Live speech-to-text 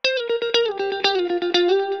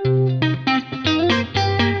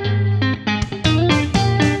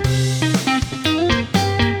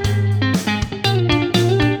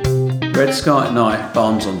Red sky at night,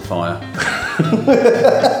 barns on fire.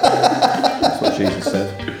 That's what Jesus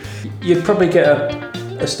said. You'd probably get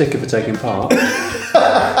a sticker for taking part.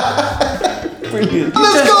 Brilliant.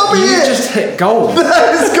 That's got to be it! You just hit gold.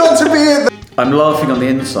 That's got to be it! I'm laughing on the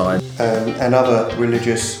inside. And other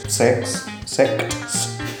religious sects. Still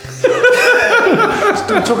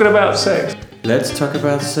talking about sex. Let's talk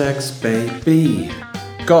about sex, baby.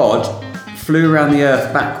 God flew around the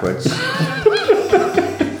earth backwards.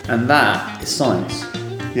 And that is science.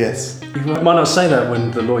 Yes. You might not say that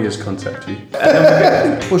when the lawyers contact you.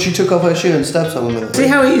 Well, she took off her shoe and stabbed someone with it. See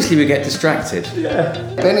how easily we get distracted? Yeah.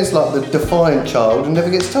 Ben is like the defiant child and never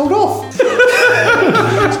gets told off.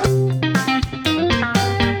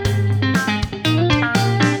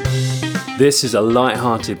 This is a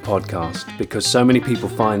light-hearted podcast because so many people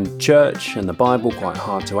find church and the Bible quite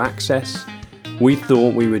hard to access. We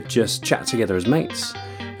thought we would just chat together as mates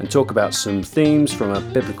and talk about some themes from a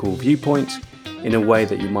biblical viewpoint in a way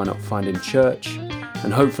that you might not find in church,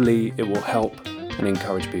 and hopefully it will help and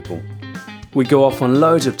encourage people. We go off on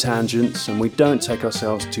loads of tangents and we don't take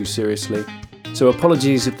ourselves too seriously, so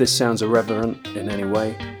apologies if this sounds irreverent in any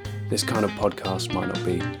way. This kind of podcast might not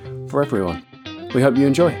be for everyone. We hope you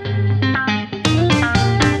enjoy.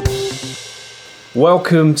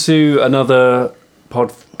 Welcome to another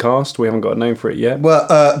podcast. We haven't got a name for it yet. Well,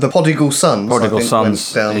 the Podigal Sons. Prodigal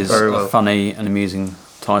Sons went down is very well. a funny and amusing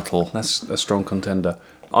title. That's a strong contender.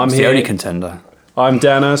 It's the only contender. I'm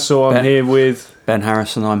Dana, so I'm here with... Ben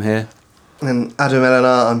Harrison, I'm here. And Adam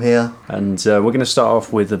Eleanor, I'm here. And we're going to start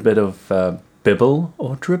off with a bit of Bibble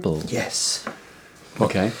or Dribble. Yes.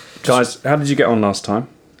 Okay. Guys, how did you get on last time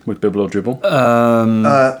with Bibble or Dribble?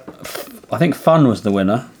 I think fun was the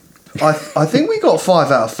winner. I think we got 5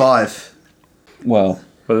 out of 5. Well,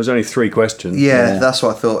 Well, there's only 3 questions. Yeah, that's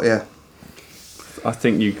what I thought, yeah. I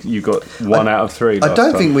think you got 1 out of 3 I last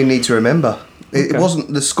don't time. think we need to remember. It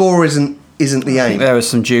wasn't, the score isn't the I aim. think there were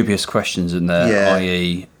some dubious questions in there, Yeah.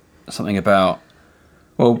 i.e. something about,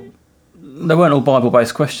 well, they weren't all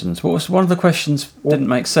Bible-based questions. What was one of the questions didn't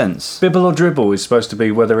make sense? Bibble or Dribble is supposed to be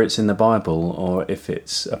whether it's in the Bible or if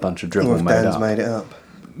it's a bunch of dribble Or if made Dan's up. made it up.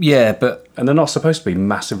 Yeah, but And they're not supposed to be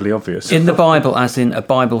massively obvious. in the Bible as in a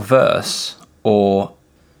Bible verse, or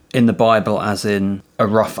in the Bible as in a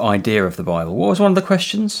rough idea of the Bible? What was one of the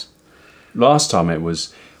questions? Last time it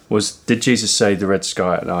was did Jesus say the red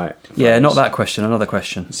sky at night? Yeah, not that question, another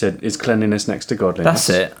question. He said, is cleanliness next to godliness? That's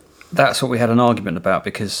it. That's what we had an argument about,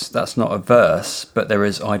 because that's not a verse, but there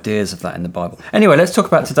is ideas of that in the Bible. Anyway, let's talk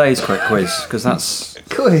about today's quick quiz, because that's...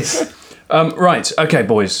 Quiz. Right, okay,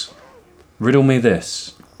 boys. Riddle me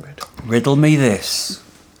this. Riddle me this.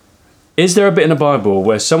 Is there a bit in the Bible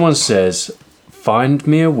where someone says, find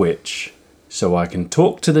me a witch so I can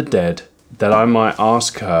talk to the dead that I might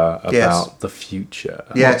ask her about the future?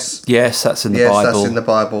 Yes. Yes, that's in the Yes, Bible. that's in the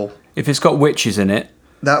Bible. If it's got witches in it,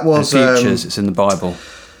 That and was... futures, it's in the Bible.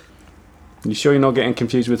 You sure you're not getting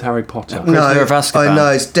confused with Harry Potter? No. Prisoner of no, Azkaban. I know,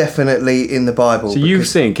 it's definitely in the Bible. So you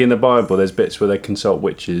think in the Bible there's bits where they consult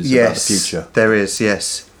witches about the future? There is,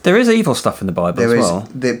 yes. There is evil stuff in the Bible There as is. well.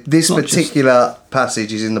 This not particular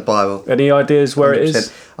passage is in the Bible. Any ideas where it is?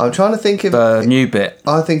 100%. I'm trying to think of... The new bit.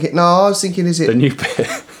 I was thinking, is The it new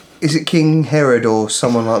bit. is it King Herod or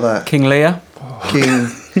someone like that? King Lear.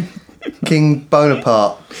 King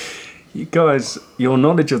Bonaparte. You guys, your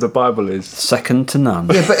knowledge of the Bible is... Second to none.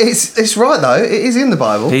 Yeah, but it's right though. It is in the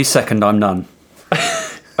Bible. He's second, I'm none.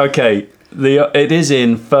 Okay, it is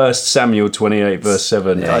in 1 Samuel 28 verse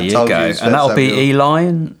 7. There you told go. you it's And that'll be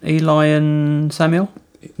Samuel. Eli and Samuel?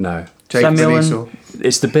 No. Jacob Samuel and and- Esau.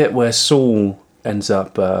 It's the bit where Saul ends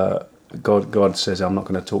up... God says, I'm not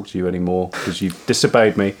going to talk to you anymore because you've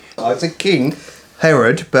disobeyed me. I said King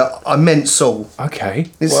Herod, but I meant Saul.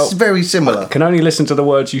 Okay. It's very similar. Can only listen to the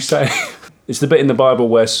words you say. It's the bit in the Bible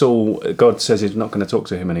where God says he's not going to talk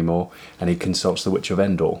to him anymore, and he consults the witch of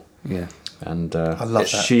Endor. Yeah. And I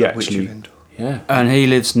love that. She the actually, Witch of Endor. yeah, And he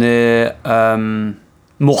lives near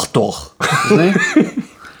Mordor, isn't he?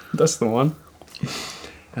 that's the one.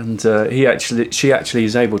 And she actually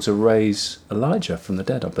is able to raise Elijah from the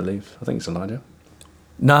dead. I believe. I think it's Elijah.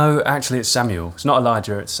 No, actually it's Samuel. It's not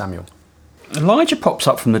Elijah, it's Samuel. Elijah pops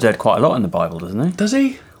up from the dead quite a lot in the Bible, doesn't he? Does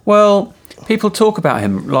he? Well, people talk about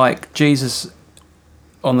him like Jesus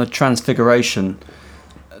on the Transfiguration.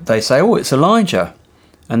 They say, oh, it's Elijah.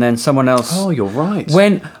 And then someone else... Oh, you're right.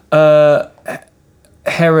 When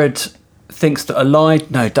Herod thinks that Elijah...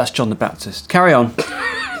 No, that's John the Baptist. Carry on.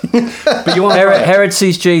 But you are right. Herod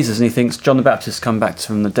sees Jesus and he thinks John the Baptist come back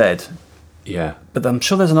from the dead. Yeah. But I'm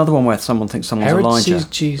sure there's another one where someone thinks someone's Herod Elijah. sees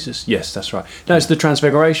Jesus. Yes, that's right. No, it's the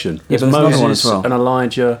Transfiguration. Yeah, There's but there's another Moses one as well. and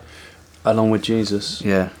Elijah along with Jesus.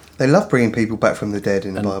 Yeah. They love bringing people back from the dead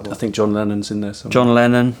in the And Bible. I think John Lennon's in there somewhere. John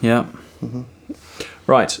Lennon, yeah.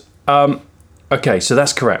 Right. Okay, so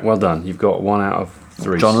that's correct. Well done. You've got 1 out of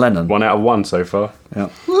 3. John Lennon. 1 out of 1 so far. Yeah.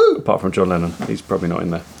 Apart from John Lennon. He's probably not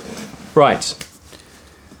in there. Right.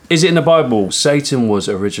 Is it in the Bible Satan was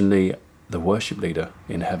originally the worship leader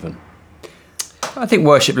in heaven? I think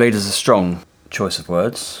worship leader's a strong choice of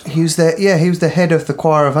words. He was the head of the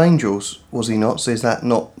choir of angels, was he not? So is that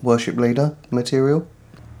not worship leader material?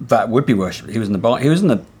 That would be worship. He was in the Bible. He was in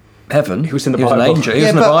the heaven. He was in the He was Bible. an angel. He was Yeah,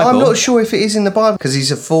 in the but Bible. I'm not sure if it is in the Bible because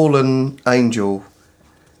he's a fallen angel.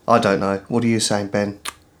 I don't know. What are you saying, Ben?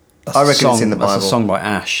 That's I a reckon it's in the That's Bible. a song by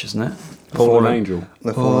Ash, isn't it? Fallen angel.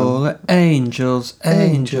 The All the angels,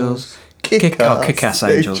 kick-ass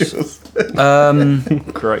angels.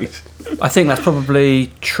 Great. I think that's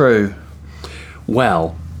probably true.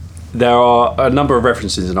 Well, there are a number of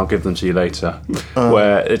references, and I'll give them to you later,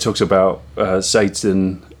 where it talks about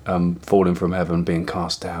Satan falling from heaven, being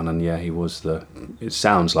cast down, and it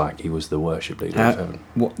sounds like he was the worship leader of heaven.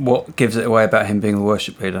 What gives it away about him being a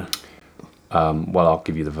worship leader? Well, I'll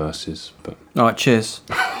give you the verses. But All right, cheers.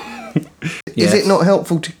 Is it not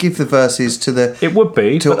helpful to give the verses to it would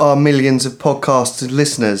be to our millions of podcast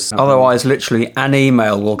listeners? Otherwise, literally, an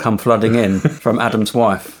email will come flooding in from Adam's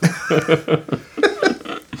wife.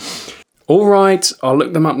 All right, I'll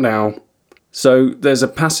look them up now. So there's a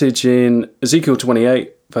passage in Ezekiel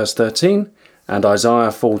 28, verse 13, and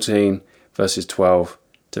Isaiah 14, verses 12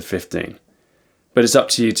 to 15. But it's up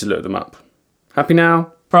to you to look them up. Happy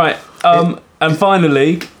now? Right, and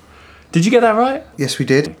finally, did you get that right? Yes, we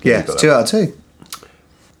did. Yeah, Yeah, you got it's 2 out of 2.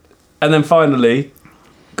 And then finally,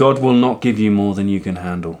 God will not give you more than you can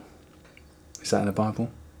handle. Is that in the Bible?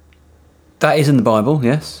 That is in the Bible,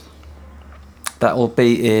 yes. That will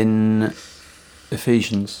be in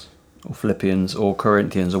Ephesians or Philippians or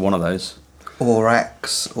Corinthians or one of those. Or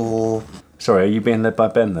Acts, or... Sorry, are you being led by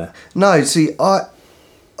Ben there? No, see,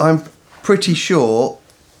 I'm pretty sure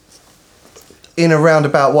in a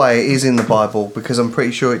roundabout way it is in the Bible because I'm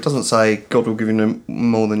pretty sure it doesn't say God will give you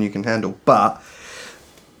more than you can handle. But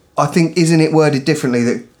I think, isn't it worded differently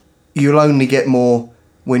that you'll only get more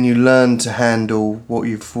when you learn to handle what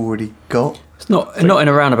you've already got? It's not in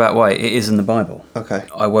a roundabout way. It is in the Bible. Okay.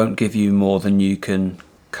 I won't give you more than you can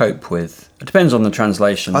cope with. It depends on the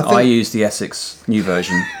translation. I use the Essex New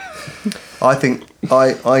Version. I think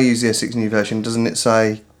I use the Essex New Version. Doesn't it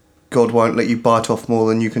say God won't let you bite off more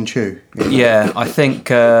than you can chew? Yeah, I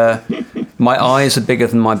think my eyes are bigger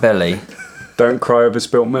than my belly. Don't cry over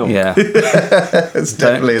spilt milk. Yeah. It's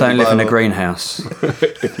definitely Don't live in a Bible. greenhouse.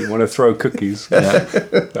 If you want to throw cookies Yeah.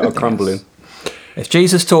 that are crumbling. If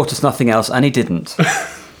Jesus taught us nothing else, and he didn't,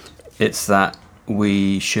 it's that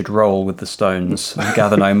we should roll with the stones and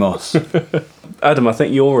gather no moss. Adam, I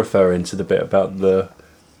think you're referring to the bit about the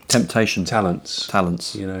Temptation. talents.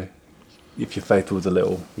 You know, if you're faithful with a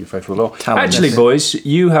little, you're faithful with a lot. Talent, Actually, yes. boys,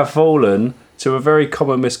 you have fallen to a very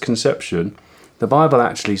common misconception. The Bible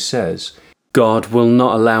actually says God will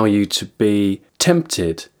not allow you to be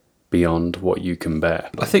tempted beyond what you can bear.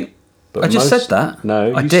 I think But I just most- said that.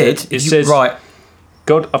 No, I you did. said- it says- right.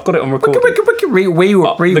 God, I've got it on recording.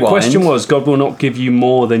 Rewind. The question was, God will not give you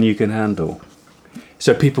more than you can handle.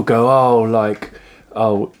 So people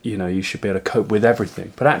go, you know, you should be able to cope with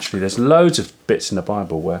everything. But actually, there's loads of bits in the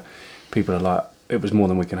Bible where people are like, it was more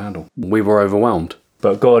than we can handle. We were overwhelmed.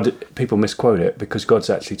 But God, people misquote it because God's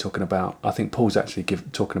actually talking about, I think Paul's actually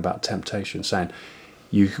talking about temptation, saying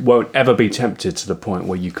you won't ever be tempted to the point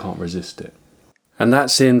where you can't resist it. And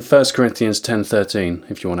that's in 1 Corinthians 10:13,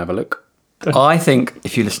 if you want to have a look. I think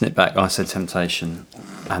if you listen it back, I said temptation,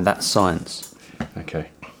 and that's science. Okay.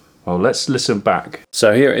 Well, let's listen back.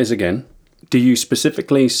 So here it is again. Do you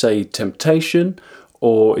specifically say temptation,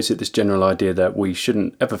 or is it this general idea that we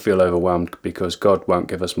shouldn't ever feel overwhelmed because God won't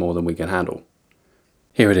give us more than we can handle?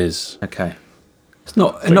 Here it is. Okay. It's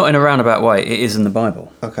not in a roundabout way. It is in the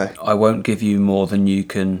Bible. Okay. I won't give you more than you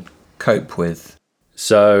can cope with.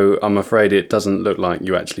 So I'm afraid it doesn't look like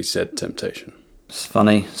you actually said temptation. It's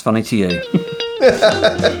funny. It's funny to you.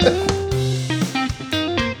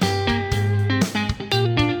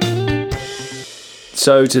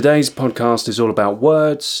 So today's podcast is all about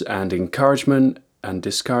words and encouragement and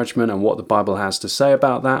discouragement and what the Bible has to say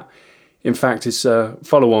about that. In fact, it's a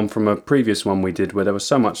follow-on from a previous one we did where there was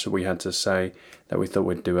so much that we had to say that we thought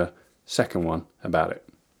we'd do a second one about it.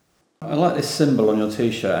 I like this symbol on your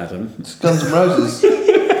T-shirt, Adam. It's Guns N' Roses.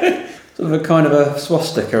 Sort of a kind of a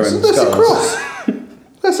swastika and That's a skulls. cross.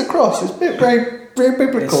 That's a cross. It's very, very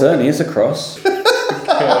biblical. It certainly is a cross.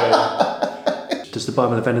 Does the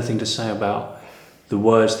Bible have anything to say about the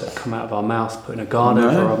words that come out of our mouth, putting a guard No.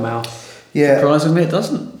 over our mouth? Yeah. Surprisingly, it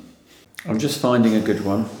doesn't. I'm just finding a good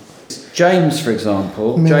one. James, for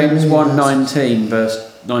example, James 1:19, verse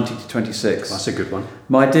 19 to 26. That's a good one.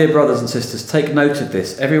 My dear brothers and sisters, take note of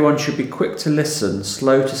this. Everyone should be quick to listen,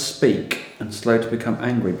 slow to speak, and slow to become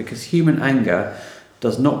angry, because human anger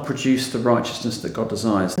does not produce the righteousness that God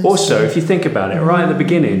desires. Also, if you think about it, right at the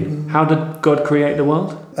beginning, how did God create the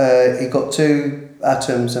world? He got two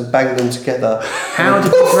atoms and banged them together. How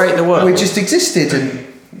did he create the world? We just existed, and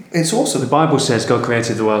it's awesome. The Bible says God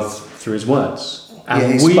created the world through his words.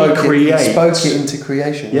 And he we spoke create. it into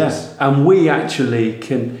creation. Yes. And we actually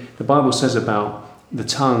can, the Bible says about the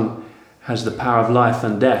tongue has the power of life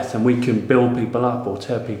and death, and we can build people up or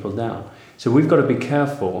tear people down. So we've got to be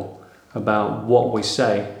careful about what we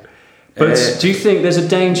say. But do you think there's a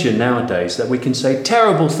danger nowadays that we can say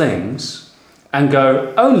terrible things and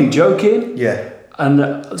go, only joking? Yeah. And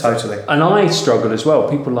Totally. And I struggle as well.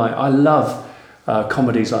 People I love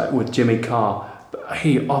comedies like with Jimmy Carr. But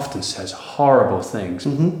he often says horrible things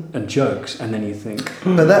and jokes, and then you think.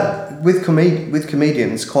 But that with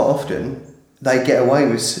comedians, quite often they get away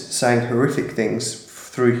with saying horrific things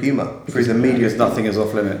through humour, through the media. Because nothing is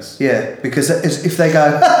off limits. Yeah, because if they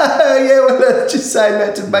go, yeah, well, they're just saying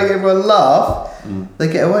that to make everyone laugh,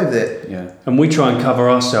 they get away with it. Yeah. And we try and cover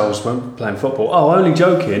ourselves when playing football. Oh, only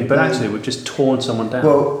joking, but actually we've just torn someone down.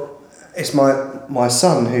 Well, it's my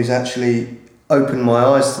son who's actually opened my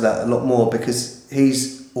eyes to that a lot more, because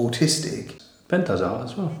he's autistic. Ben does art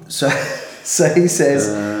as well. So he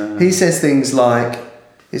says things like,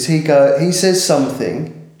 he says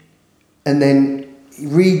something, and then he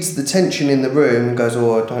reads the tension in the room and goes,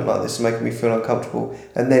 oh, I don't like this, it's making me feel uncomfortable.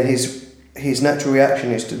 And then his natural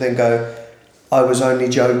reaction is to then go, I was only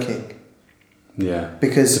joking. Yeah.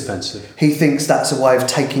 Because defensive. He thinks that's a way of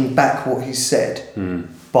taking back what he said and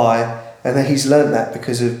then he's learned that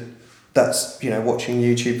because of watching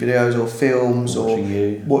YouTube videos or films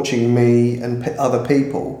watching me and other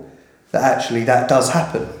people, that actually that does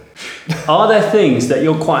happen. Are there things that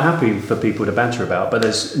you're quite happy for people to banter about, but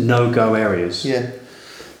there's no-go areas? Yeah.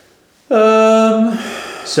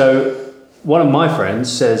 So one of my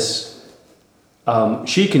friends says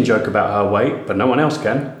she can joke about her weight, but no one else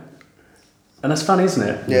can. And that's funny, isn't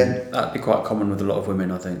it? Yeah. That'd be quite common with a lot of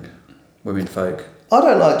women, I think. Women folk. I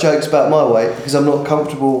don't like jokes about my weight because I'm not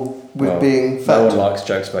comfortable with being fat. No one likes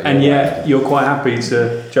jokes about your And weight. yet you're quite happy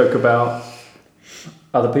to joke about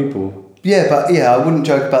other people. Yeah, but I wouldn't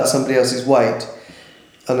joke about somebody else's weight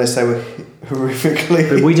unless they were horrifically.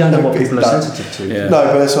 But we don't know what people are sensitive to. Yeah. No,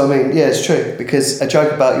 but that's what I mean. Yeah, it's true, because a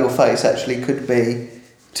joke about your face actually could be,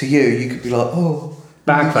 to you could be like, oh,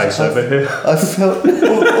 Bag face over here. I felt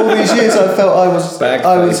all these years I felt I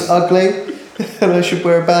was ugly and I should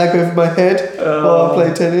wear a bag over my head while I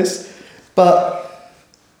play tennis. But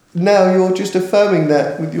now you're just affirming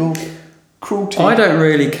that with your cruelty. I don't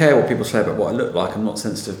really care what people say about what I look like. I'm not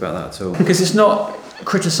sensitive about that at all. Because it's not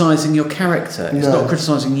criticising your character. It's not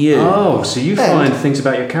criticising you. Oh, so you find things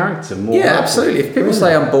about your character more. Yeah, helpful. absolutely. If people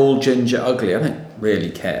say I'm bald, ginger, ugly, I don't really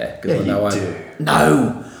care. Because I know you do.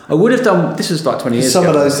 No. I would have done... This was like 20 years Some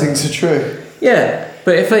ago. of those things are true. Yeah.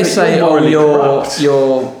 But if they say, you're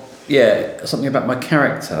something about my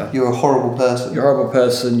character... You're a horrible person. You're a horrible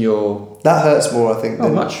person, you're... That hurts more, I think,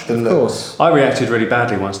 than much, than of looks. course. I reacted really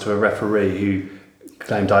badly once to a referee who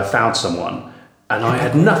claimed I fouled someone, and I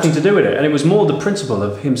had nothing to do with it. And it was more the principle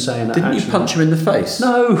of him saying that. Didn't you punch him in the face?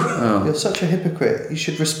 No. Oh. You're such a hypocrite. You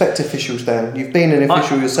should respect officials, Dan. You've been an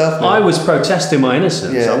official yourself now. I was protesting my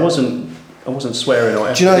innocence. Yeah. I wasn't swearing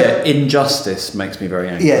or... Do you know... Yeah, injustice makes me very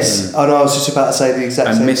angry. Yes, I know. I was just about to say the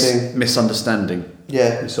exact same thing. Misunderstanding.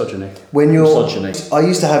 Yeah. Misogyny. When you're... Misogyny. I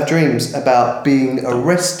used to have dreams about being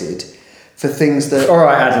arrested for things that... All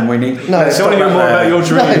right, Adam, we need... No, Tell me more about your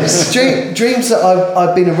dreams. No, dreams that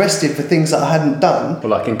I've been arrested for things that I hadn't done. Or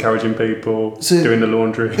like encouraging people, So- doing the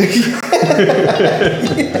laundry.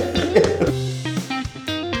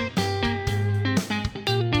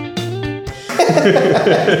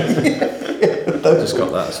 I just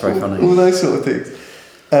got that. It's very funny. All those sort of things.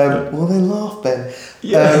 Well, then laugh, Ben.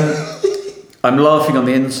 I'm laughing on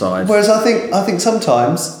the inside. Whereas I think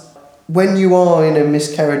sometimes when you are in a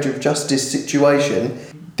miscarriage of justice situation,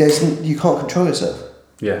 you can't control yourself.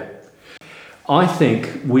 Yeah. I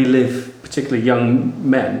think we live, particularly young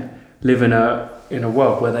men, live in a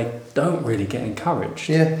world where they don't really get encouraged.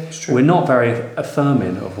 Yeah, it's true. We're not very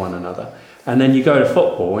affirming of one another. And then you go to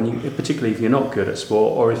football, and particularly if you're not good at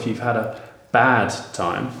sport or if you've had a bad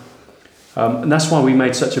time, and that's why we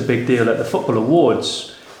made such a big deal at the Football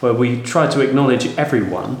Awards, where we tried to acknowledge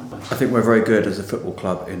everyone. I think we're very good as a football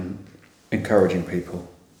club in encouraging people.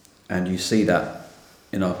 And you see that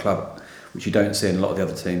in our club, which you don't see in a lot of the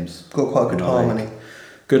other teams. Got quite good in our league. harmony.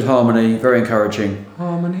 Good harmony, very encouraging.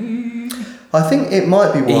 Harmony. I think it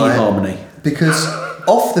might be why. E-harmony. Because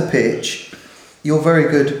off the pitch, you're very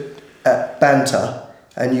good at banter,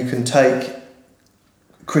 and you can take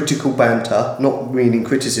critical banter, not meaning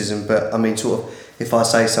criticism, but I mean sort of, if I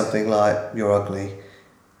say something like, you're ugly,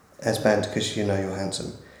 as banter because you know you're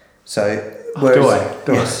handsome. So, whereas,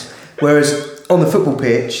 yes. Whereas on the football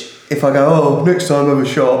pitch, if I go, oh, next time have a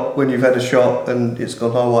shot, when you've had a shot and it's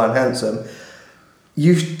gone, oh, why and handsome,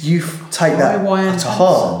 you take that to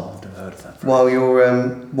heart while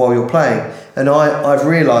you're playing. And I've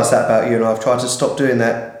realised that about you, and I've tried to stop doing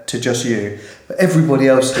that to just you, but everybody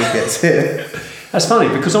else still gets it. That's funny,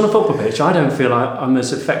 because on a football pitch, I don't feel like I'm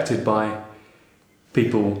as affected by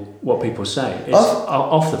what people say. It's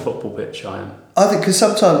off the football pitch I am. I think because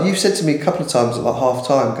sometimes you've said to me a couple of times at like half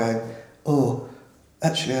time, going, "Oh,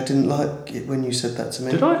 actually, I didn't like it when you said that to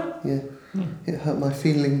me." Did I? Yeah, it hurt my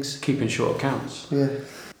feelings. Keeping short accounts. Yeah,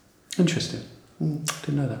 interesting.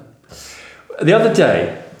 Didn't know that. The other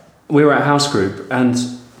day, we were at house group, and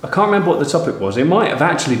I can't remember what the topic was. It might have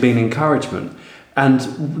actually been encouragement,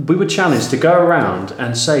 and we were challenged to go around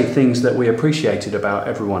and say things that we appreciated about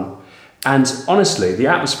everyone. And honestly, the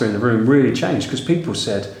atmosphere in the room really changed, because people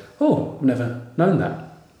said, "Oh, I've never known that.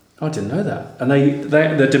 I didn't know that." And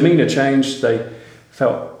their demeanour changed. They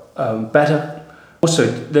felt better. Also,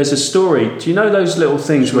 there's a story. Do you know those little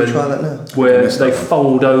things Should we try that now? where they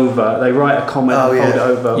fold over? They write a comment and fold it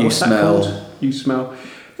over. You What's that smell. called? You smell.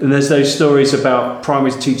 And there's those stories about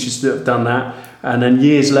primary teachers that have done that. And then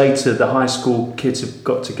years later, the high school kids have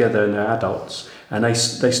got together and they're adults, and they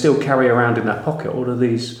still carry around in their pocket all of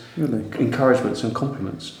these encouragements and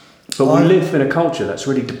compliments. But we live in a culture that's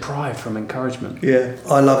really deprived from encouragement. Yeah,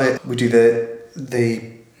 I love it. We do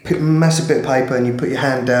the massive bit of paper, and you put your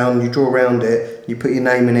hand down, you draw around it, you put your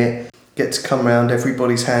name in it, get to come around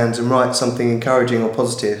everybody's hands and write something encouraging or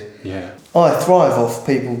positive. Yeah. I thrive off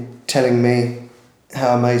people telling me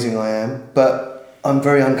how amazing I am, but I'm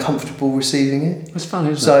very uncomfortable receiving it. It's fun,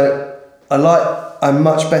 isn't it? So I'm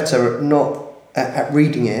much better at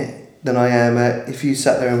reading it than I am at, if you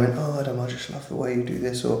sat there and went, "Oh, Adam, I just love the way you do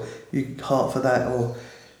this," or "You heart for that," or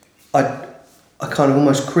I kind of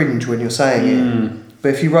almost cringe when you're saying it. But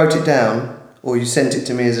if you wrote it down or you sent it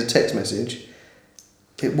to me as a text message,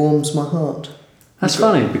 it warms my heart. That's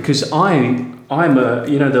funny, because I'm a,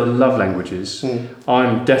 you know, the love languages.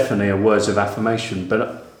 I'm definitely a words of affirmation, but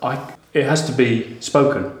it has to be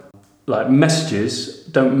spoken. Like, messages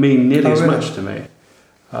don't mean nearly as much to me.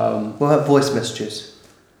 We'll have voice messages.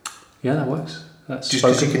 Yeah, that works. That's just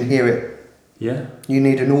because you can hear it. Yeah. You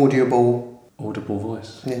need an audible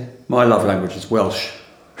voice. Yeah. My love language is Welsh.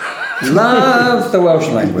 Love the Welsh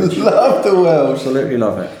language. Love the Welsh. Absolutely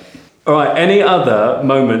love it. All right. Any other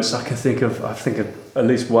moments I can think of? I think of at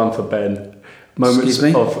least one for Ben. Moments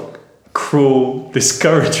of cruel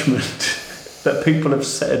discouragement that people have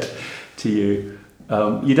said to you.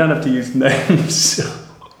 You don't have to use names.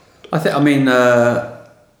 I think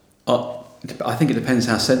it depends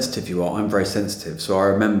how sensitive you are. I'm very sensitive, so I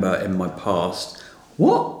remember in my past.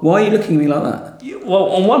 What? Why are you looking at me like that? Well,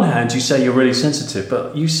 on one hand, you say you're really sensitive,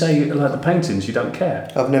 but you say, like the paintings, you don't care.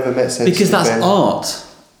 I've never met sensitive because that's men. art.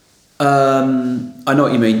 I know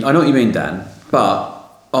what you mean, Dan. But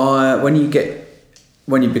when you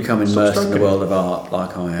become immersed in the world of art,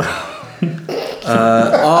 like I am,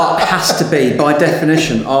 art has to be, by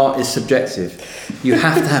definition, art is subjective. You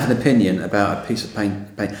have to have an opinion about a piece of paint.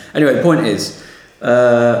 Anyway, the point is,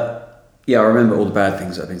 I remember all the bad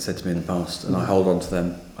things that have been said to me in the past, and I hold on to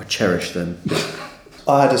them. I cherish them.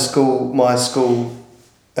 I had my school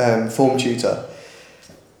form tutor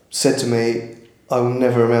said to me, "I will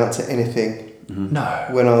never amount to anything." No.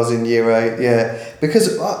 When I was in year 8, yeah,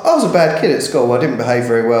 because I was a bad kid at school. I didn't behave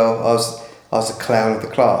very well. I was the clown of the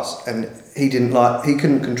class, and he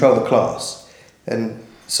couldn't control the class, and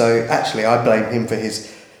so actually I blame him for his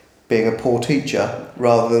being a poor teacher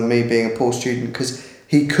rather than me being a poor student, because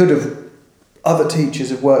he could have. Other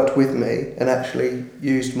teachers have worked with me and actually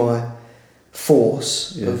used my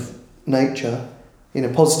force of nature in a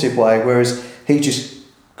positive way, whereas he just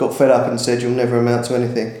got fed up and said, "You'll never amount to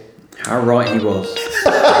anything." How right he was.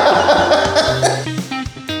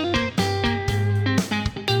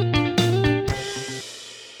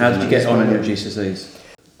 How did you get on in your GCSEs?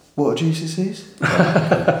 What are GCSEs?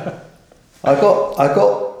 I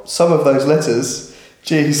got some of those letters,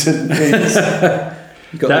 G's and B's.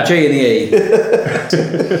 You got the G and the E,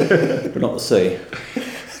 but not the C.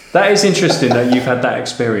 That is interesting that you've had that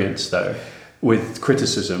experience, though, with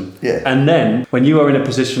criticism. Yeah. And then, when you are in a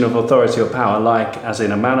position of authority or power, like as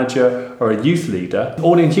in a manager or a youth leader,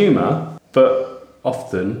 all in humour, but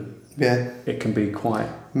often it can be quite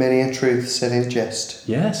Many a truth said in jest.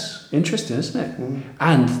 Yes, interesting, isn't it?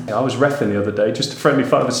 And I was reffing the other day, just a friendly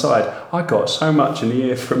five-a-side. I got so much in the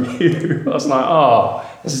ear from you. I was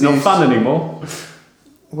like, this is not fun anymore.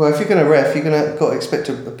 Well, if you're going to ref, you're got to expect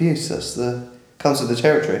abuse. Comes with the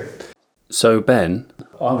territory. So Ben,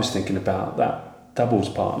 I was thinking about that doubles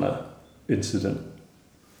partner incident.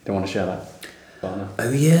 Don't want to share that partner?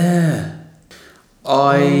 Oh yeah.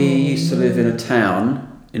 I used to live in a town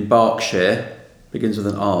in Berkshire, begins with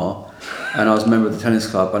an R, and I was a member of the tennis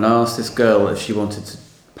club, and I asked this girl if she wanted to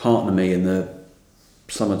partner me in the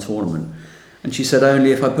summer tournament, and she said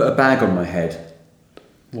only if I put a bag on my head.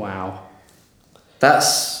 Wow.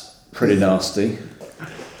 That's pretty nasty.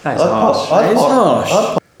 That is harsh. It is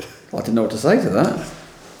harsh. I didn't know what to say to that.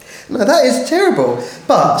 No, that is terrible.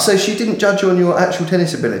 But, so she didn't judge you on your actual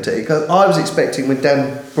tennis ability? Because I was expecting when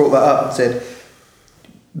Dan brought that up and said,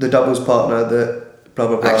 the doubles partner, that blah,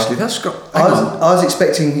 blah, blah. Actually, that's got... I was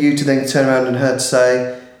expecting you to then turn around and her to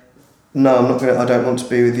say, no, I don't want to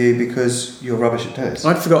be with you because you're rubbish at tennis.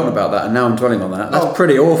 I'd forgotten about that, and now I'm dwelling on that. That's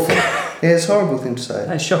pretty awful. Yeah, it's a horrible thing to say.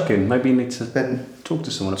 That's shocking. Maybe you need to Ben, talk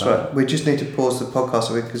to someone that's about right. We just need to pause the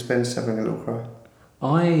podcast a bit because Ben's having a little cry.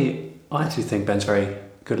 I actually think Ben's very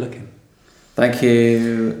good looking. Thank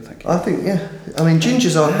you. I think, yeah. I mean,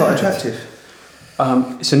 gingers are quite attractive.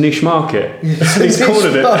 It's a niche market. He's called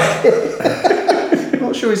it. I'm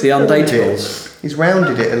not sure he's The undateables. He's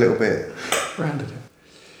rounded it a little bit. Rounded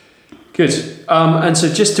it. Good. And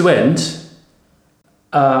so just to end,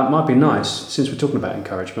 might be nice, since we're talking about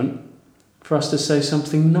encouragement, for us to say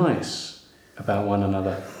something nice about one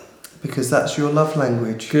another. Because that's your love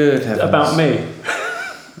language. Good heavens. About me.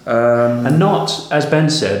 And not, as Ben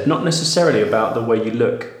said, not necessarily about the way you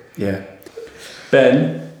look. Yeah.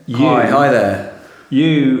 Ben, Hi there.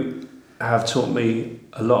 You have taught me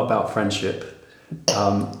a lot about friendship.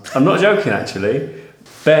 I'm not joking, actually.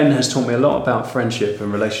 Ben has taught me a lot about friendship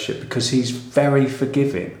and relationship because he's very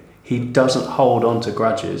forgiving. He doesn't hold on to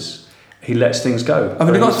grudges. He lets things go. I've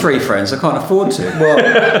only got 3 friends. I can't afford to. Well,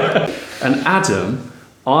 And Adam,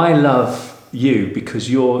 I love you because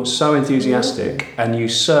you're so enthusiastic and you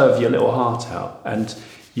serve your little heart out and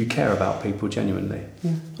you care about people genuinely.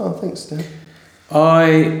 yeah. Oh, thanks, Dan.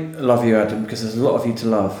 I love you, Adam, because there's a lot of you to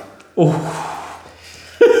love. Oh,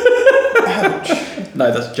 Ouch.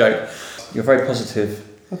 No, that's a joke. You're very positive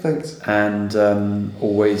Oh, thanks. and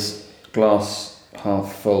always glass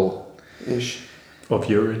half full Ish. of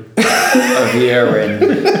urine. of urine.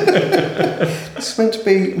 It's meant to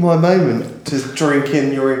be my moment to drink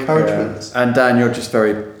in your encouragements. And Dan, you're just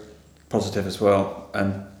very positive as well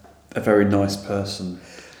and a very nice person.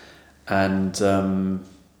 And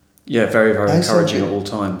very, very They sound encouraging a at all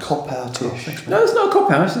times. Cop-out-ish. No, it's not a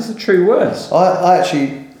cop-out, it's the true words. I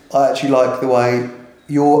actually like the way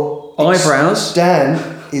your Eyebrows. Dan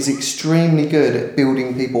is extremely good at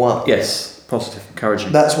building people up. Yes, positive,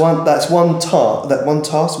 encouraging. That's one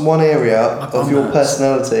task, one area of your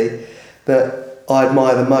personality that I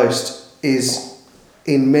admire the most is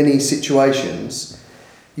in many situations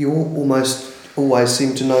you almost always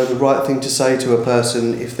seem to know the right thing to say to a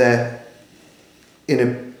person if they're in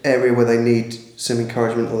an area where they need some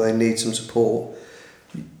encouragement or they need some support.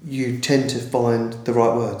 You tend to find the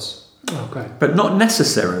right words. Oh, great. But not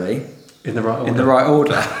necessarily In the right order. in the right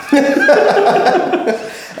order.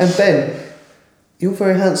 And Ben, you're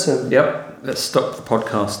very handsome. Yep, let's stop the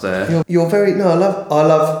podcast there. You're very I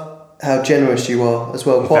love how generous you are as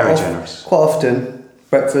well. Very generous. Quite often,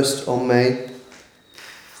 breakfast on me.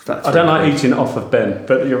 I don't like eating off of Ben,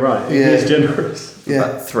 but you're right. He Yeah. is generous. Yeah.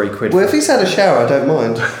 About £3. Well, if he's had a shower, I don't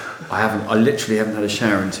mind. I literally haven't had a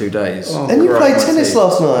shower in 2 days. Oh, And you played Christ. tennis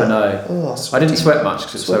last night. I know. Oh, I didn't sweat much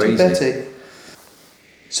because it's so sweaty easy. Betty.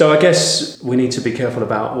 So I guess we need to be careful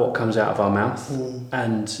about what comes out of our mouth.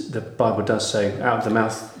 And the Bible does say, out of the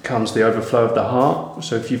mouth comes the overflow of the heart.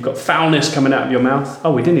 So if you've got foulness coming out of your mouth...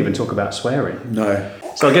 Oh, we didn't even talk about swearing. No.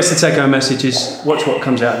 So I guess the take-home message is watch what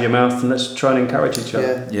comes out of your mouth and let's try and encourage each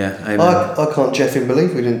other. Yeah. Yeah, amen. I can't Jeffing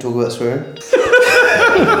believe we didn't talk about swearing.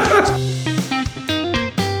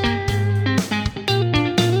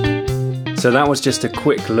 So that was just a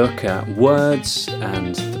quick look at words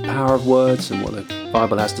and the power of words and what the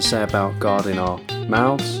Bible has to say about guarding our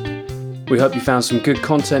mouths. We hope you found some good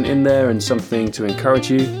content in there and something to encourage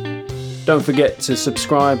you. Don't forget to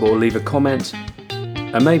subscribe or leave a comment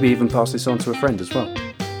and maybe even pass this on to a friend as well.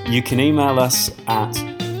 You can email us at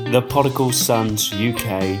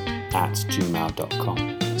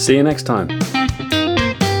thepodigalsonsuk@gmail.com. See you next time.